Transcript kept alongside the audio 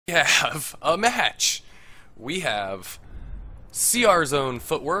have a match. We have CR Zone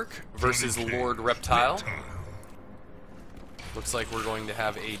Footwork versus Lord Reptile. Looks like we're going to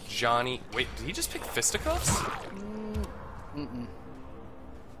have a Johnny... Wait, did he just pick Fisticuffs?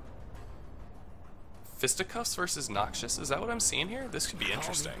 Fisticuffs versus Noxious? Is that what I'm seeing here? This could be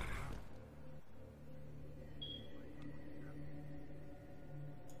interesting.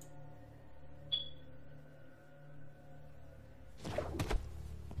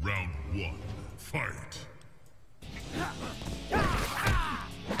 Round 1, fight.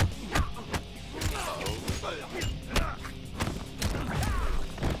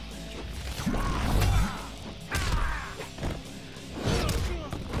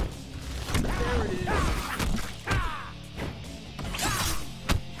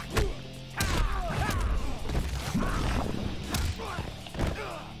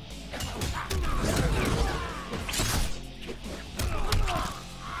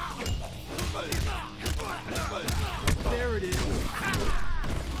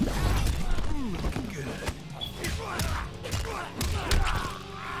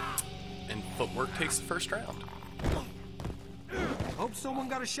 Footwork takes the first round. Hope someone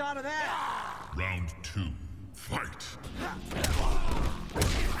got a shot of that. Round 2, fight.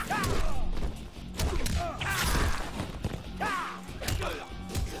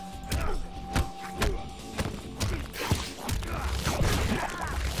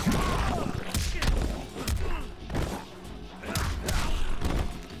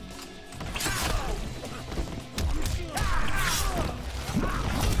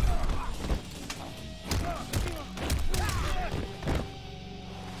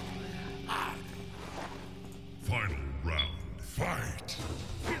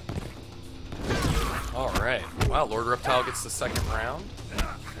 Alright. Wow, Lord Reptile gets the second round.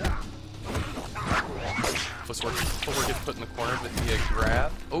 Footwork gets put in the corner via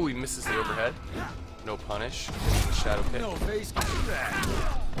grab. Oh, he misses the overhead. No punish. Gets the shadow kick. No face can do that.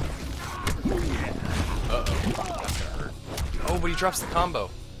 Uh-oh. That's gonna hurt. Oh, but he drops the combo.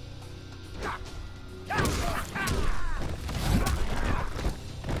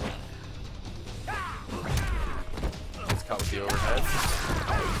 Gets caught with the overhead.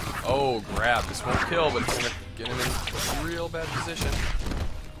 Oh, grab. This won't kill, but it's going to get him in a real bad position.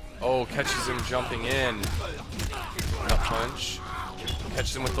 Oh, catches him jumping in. Nut punch.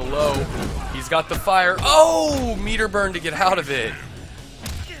 Catches him with the low. He's got the fire. Oh! Meter burn to get out of it.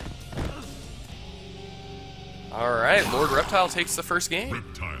 Alright, Lord Reptile takes the first game.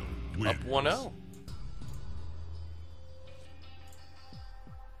 Reptile wins. Up 1-0.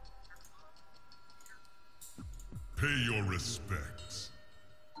 Pay your respects.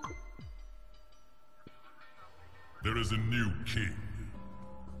 There is a new king.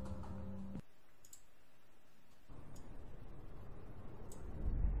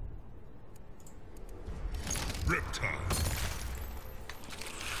 Reptile.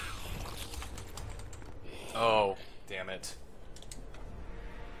 Oh, damn it.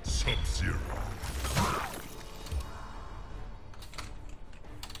 Sub-Zero.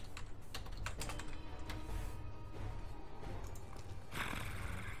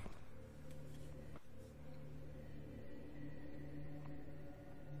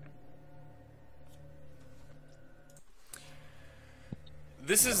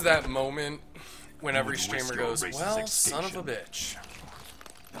 This is that moment when every streamer goes, well, son of a bitch.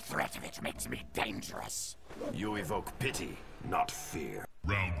 The threat of it makes me dangerous. You evoke pity, not fear.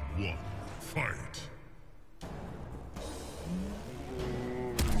 Round 1, fight.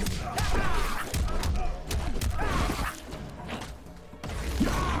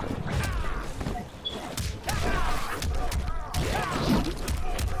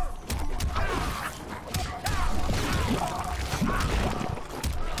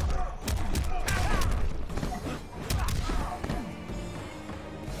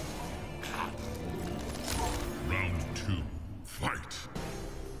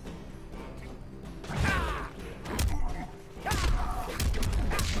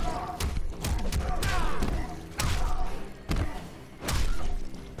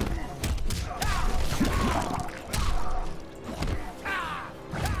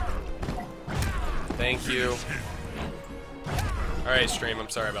 Thank you. Alright, stream, I'm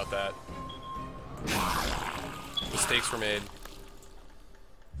sorry about that. Mistakes were made.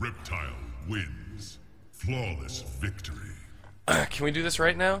 Reptile wins. Flawless victory. Can we do this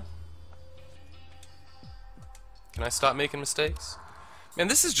right now? Can I stop making mistakes? Man,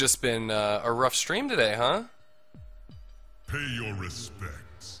 this has just been a rough stream today, huh? Pay your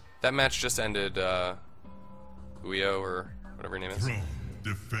respects. That match just ended, Uyo, or whatever her name is. Throne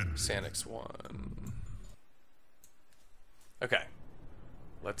defended. Sanix won. Okay.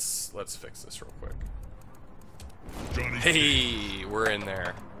 Let's fix this real quick. Johnny Hey, we're in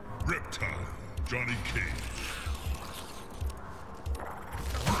there. Reptile, Johnny Cage.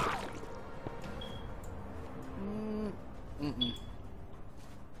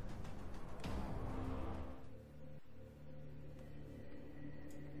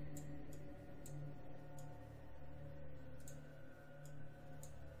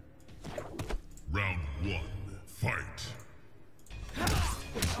 Round 1, fight.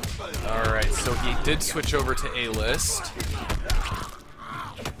 Alright, so he did switch over to A-list.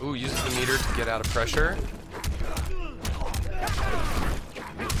 Ooh, uses the meter to get out of pressure.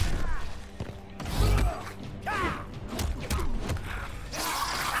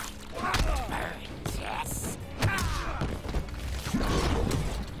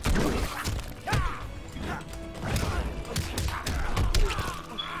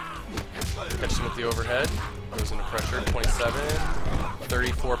 Catch him with the overhead. Goes into pressure. 27.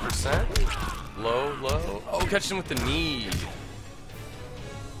 34%. Low, low. Oh, catch him with the knee.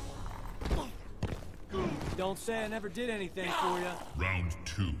 Don't say I never did anything for you. Round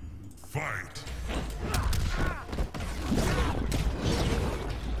 2, fight.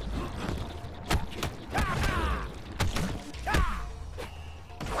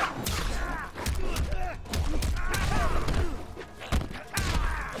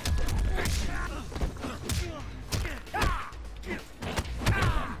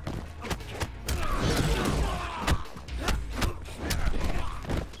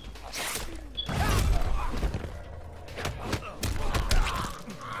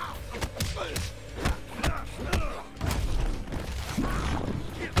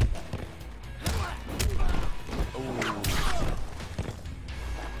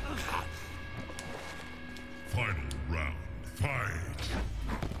 Final round, fight.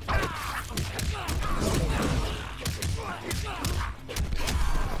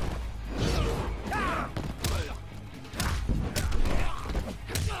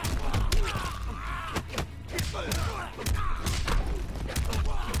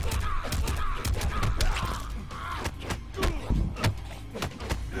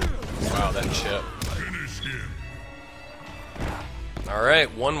 Wow, that chip. Finish him. Alright,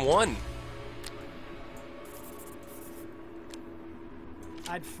 1-1.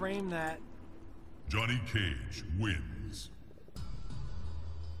 I'd frame that. Johnny Cage wins.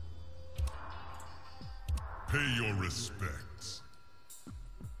 Pay your respects.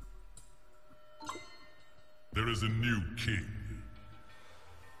 There is a new king.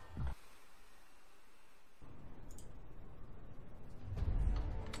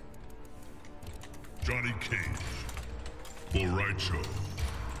 Johnny Cage. Borracho.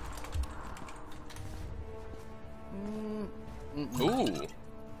 Ooh.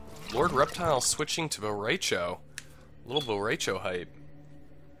 Lord Reptile switching to Borracho. A little Borracho hype.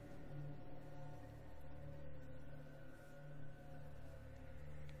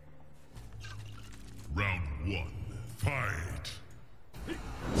 Round 1, fight.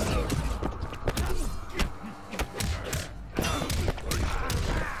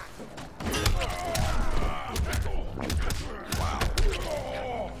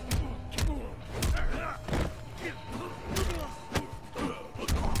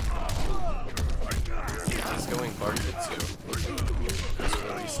 He's going Barkitsu. That's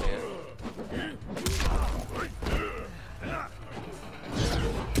where we stand.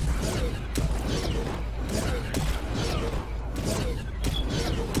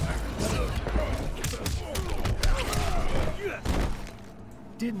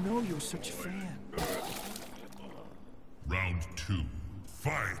 Didn't know you were such a fan. Round 2,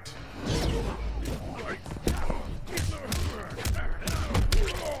 fight.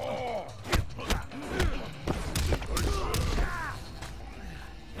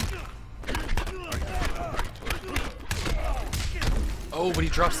 Oh, but he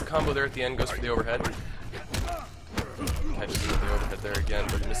drops the combo there at the end, goes for the overhead. Catches him with the overhead there again,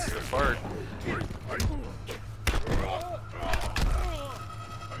 but misses the fart.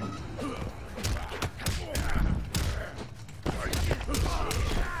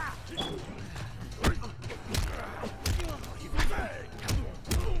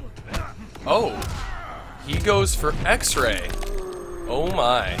 Oh, he goes for X-ray. Oh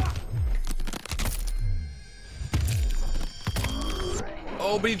my.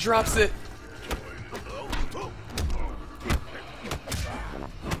 Oh, but he drops it.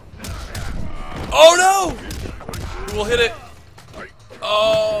 Oh no! We'll hit it.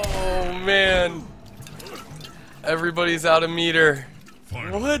 Oh man. Everybody's out of meter.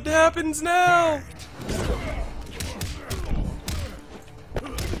 What happens now?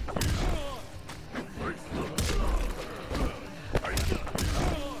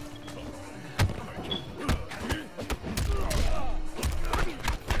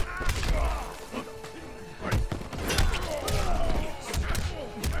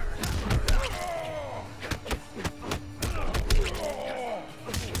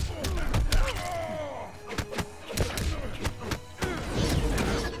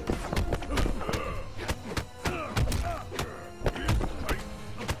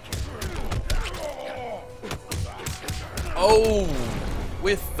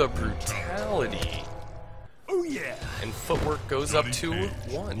 with the brutality. Oh yeah. And Footwork goes up Johnny to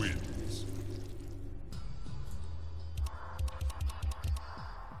Cage 1. wins.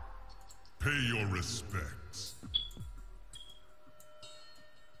 Pay your respects.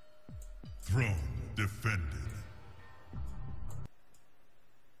 Throne defended.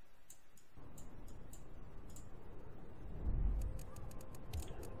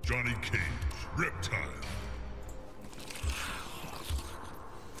 Johnny Cage, Reptile.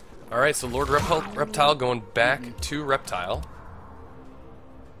 Alright, so Lord Reptile going back to Reptile.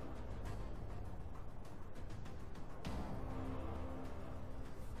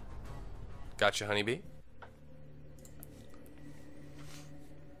 Gotcha, Honeybee.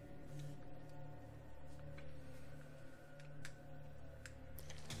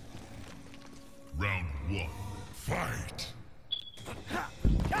 Round 1, fight!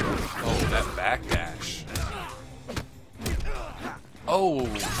 Oh, that backdash. Oh,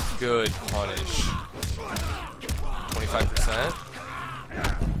 good punish. 25%.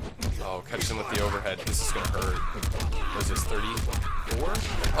 Oh, catches him with the overhead. This is gonna hurt. What is this, 34?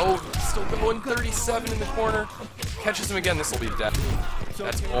 Oh, still going 37 in the corner. Catches him again. This will be death.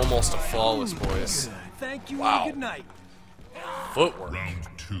 That's almost a flawless, boys. Thank you Wow. and good night. Footwork. Round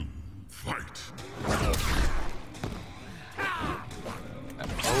 2, fight!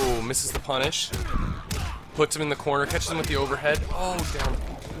 Oh, misses the punish. Puts him in the corner, catches him with the overhead. Oh, down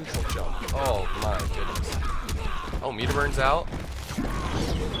neutral jump. Oh my goodness. Oh, meter burns out.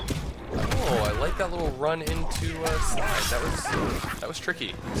 Oh, I like that little run into slide. That was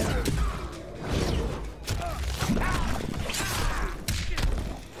tricky.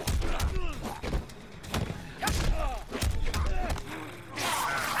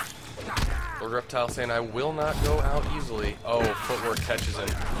 Lord Reptile saying, I will not go out easily. Oh, Footwork catches him.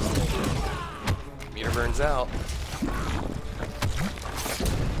 Meter burns out.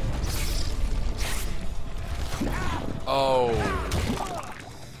 Oh.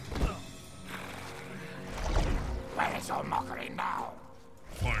 Where is your mockery now?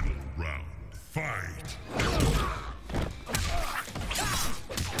 Final round, fight!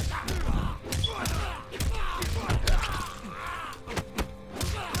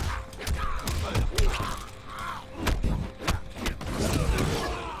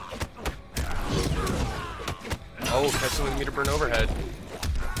 Oh, catch him with meter burn overhead.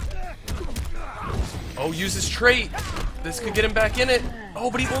 Oh, use his trait. This could get him back in it. Oh,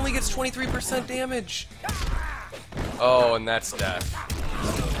 but he only gets 23% damage. Oh, and that's death.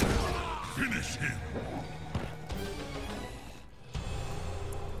 Finish him!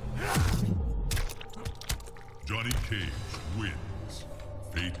 Johnny Cage wins.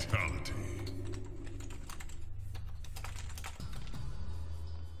 Fatality.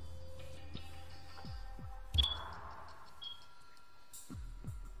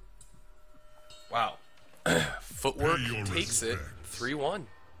 Wow. Footwork Pay your takes it respects. 3-1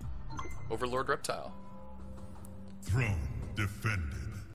 over Lord Reptile. Throne defended.